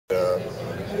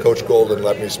Coach Golden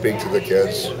let me speak to the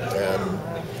kids, and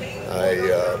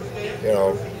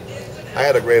I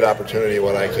had a great opportunity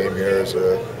when I came here as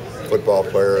a football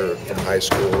player from high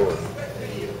school,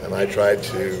 and I tried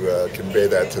to convey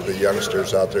that to the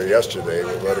youngsters out there yesterday.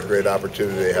 What a great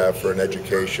opportunity they have for an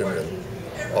education, and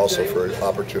also for an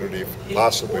opportunity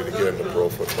possibly to get into pro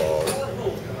football.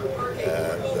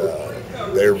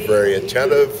 And they're very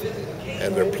attentive,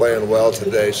 and they're playing well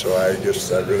today, so I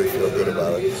really feel good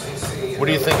about it. What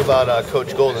do you think about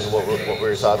Coach Golden? What were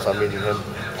your thoughts on meeting him?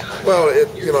 Well,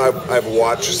 I've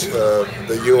watched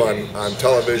the U on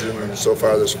television so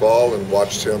far this fall, and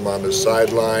watched him on the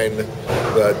sideline,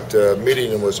 but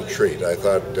meeting him was a treat. I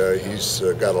thought he's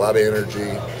got a lot of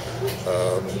energy.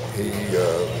 He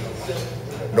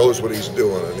knows what he's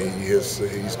doing, and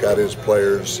he's got his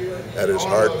players at his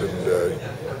heart,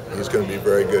 and he's going to be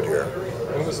very good here.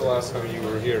 When was the last time you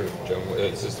were here, Jim?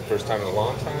 Is this the first time in a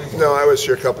long time? No, I was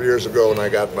here a couple years ago when I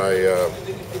got my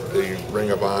the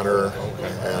Ring of Honor,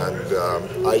 and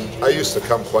I used to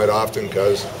come quite often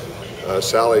because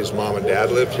Sally's mom and dad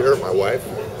lived here, my wife,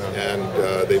 and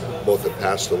they both have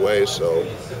passed away, so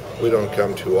we don't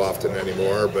come too often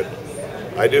anymore. But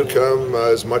I do come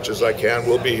as much as I can.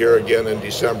 We'll be here again in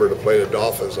December to play the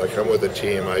Dolphins. I come with a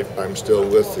team. I'm still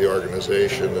with the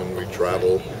organization, and we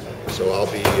travel. So I'll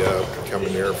be coming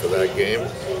here for that game.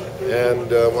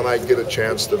 And when I get a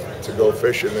chance to go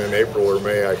fishing in April or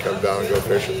May, I come down and go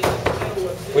fishing.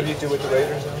 What do you do with the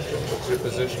Raiders now? What's your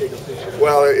position?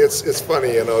 Well, it's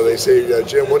funny, they say,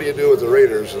 Jim, what do you do with the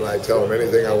Raiders? And I tell them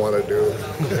anything I want to do.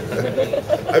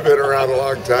 I've been around a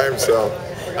long time, so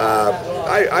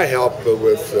I help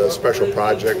with special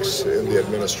projects in the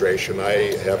administration.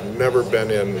 I have never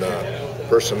been in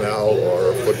personnel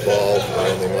or football or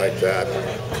anything like that.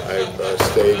 I've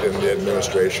stayed in the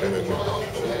administration and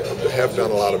have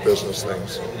done a lot of business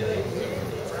things.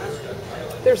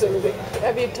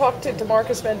 Have you talked to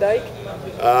Marcus Van Dyke?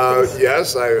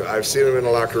 Yes, I've seen him in the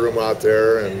locker room out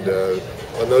there, and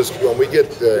when we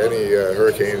get any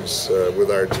hurricanes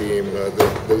with our team,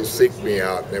 they seek me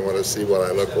out and they want to see what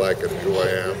I look like and who I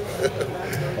am,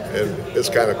 and it's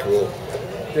kind of cool.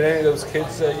 Did any of those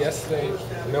kids yesterday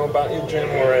know about you, Jim?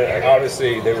 Or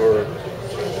obviously they were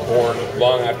born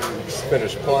long after you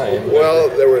finished playing. Well,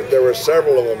 there were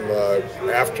several of them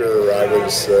after I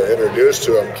was introduced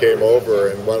to them, came over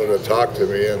and wanted to talk to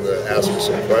me and ask me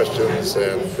some questions.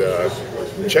 And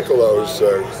Chicolo's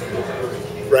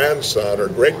grandson or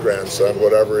great-grandson,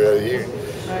 whatever, he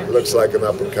looks like an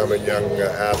up-and-coming young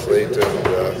athlete,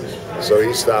 and so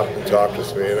he stopped and talked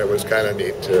with me, and it was kind of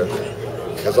neat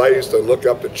because I used to look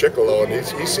up to Chicolo, and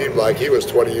he seemed like he was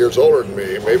 20 years older than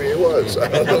me. Maybe he was. I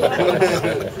don't know.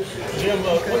 Jim,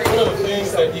 one of the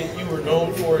things that you were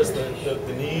known for is the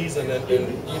knees and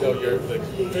your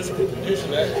physical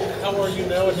condition. How are you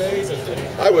nowadays?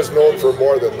 I was known for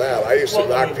more than that. I used to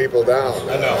knock people down.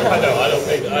 I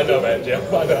know that, Jim.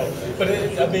 I know. But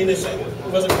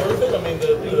was it worth it? I mean,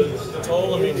 the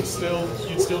toll. You'd still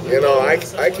do.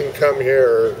 I can come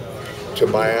here to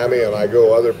Miami, and I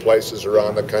go other places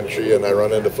around the country, and I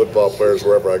run into football players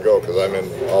wherever I go because I'm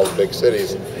in all the big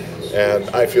cities, and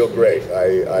I feel great.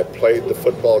 I played the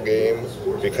football game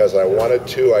because I wanted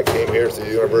to. I came here to the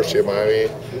University of Miami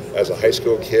as a high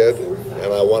school kid,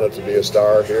 and I wanted to be a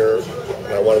star here,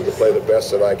 and I wanted to play the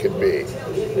best that I could be,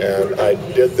 and I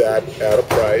did that at a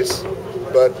price,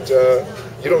 but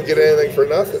you don't get anything for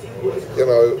nothing.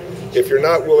 If you're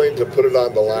not willing to put it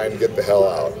on the line, get the hell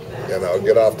out.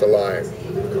 Get off the line,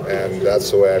 and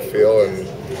that's the way I feel, and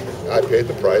I paid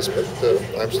the price, but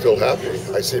I'm still happy.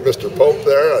 I see Mr. Pope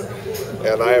there,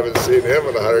 and I haven't seen him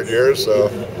in 100 years, so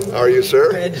how are you,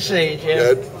 sir? Good to see you, Jim.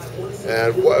 Good.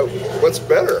 And what's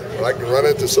better? I can run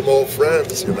into some old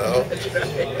friends, and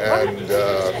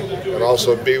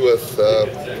also be with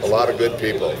a lot of good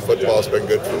people. Football's been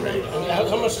good for me.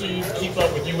 How much do you keep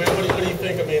up with UN? What do you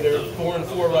think? They're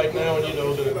 4-4 right now, and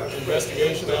the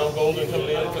investigation, Al Golden coming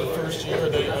in for the first year. Are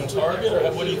they on target,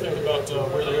 or what do you think about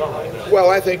where they are right now? Well,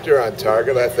 I think they're on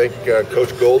target. I think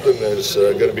Coach Golden is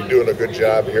going to be doing a good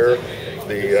job here.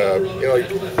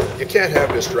 You can't have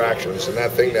distractions, and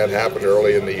that thing that happened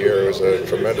early in the year was a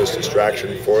tremendous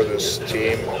distraction for this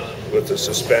team with the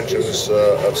suspensions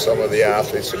of some of the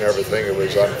athletes and everything. It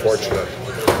was unfortunate,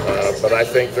 but I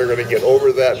think they're going to get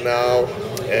over that now,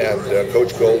 and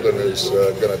Coach Golden is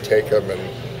going to take them,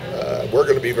 and we're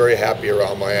going to be very happy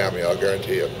around Miami, I'll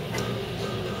guarantee you.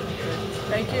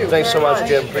 Thank you. Thanks so much,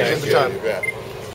 Jim. Appreciate the time.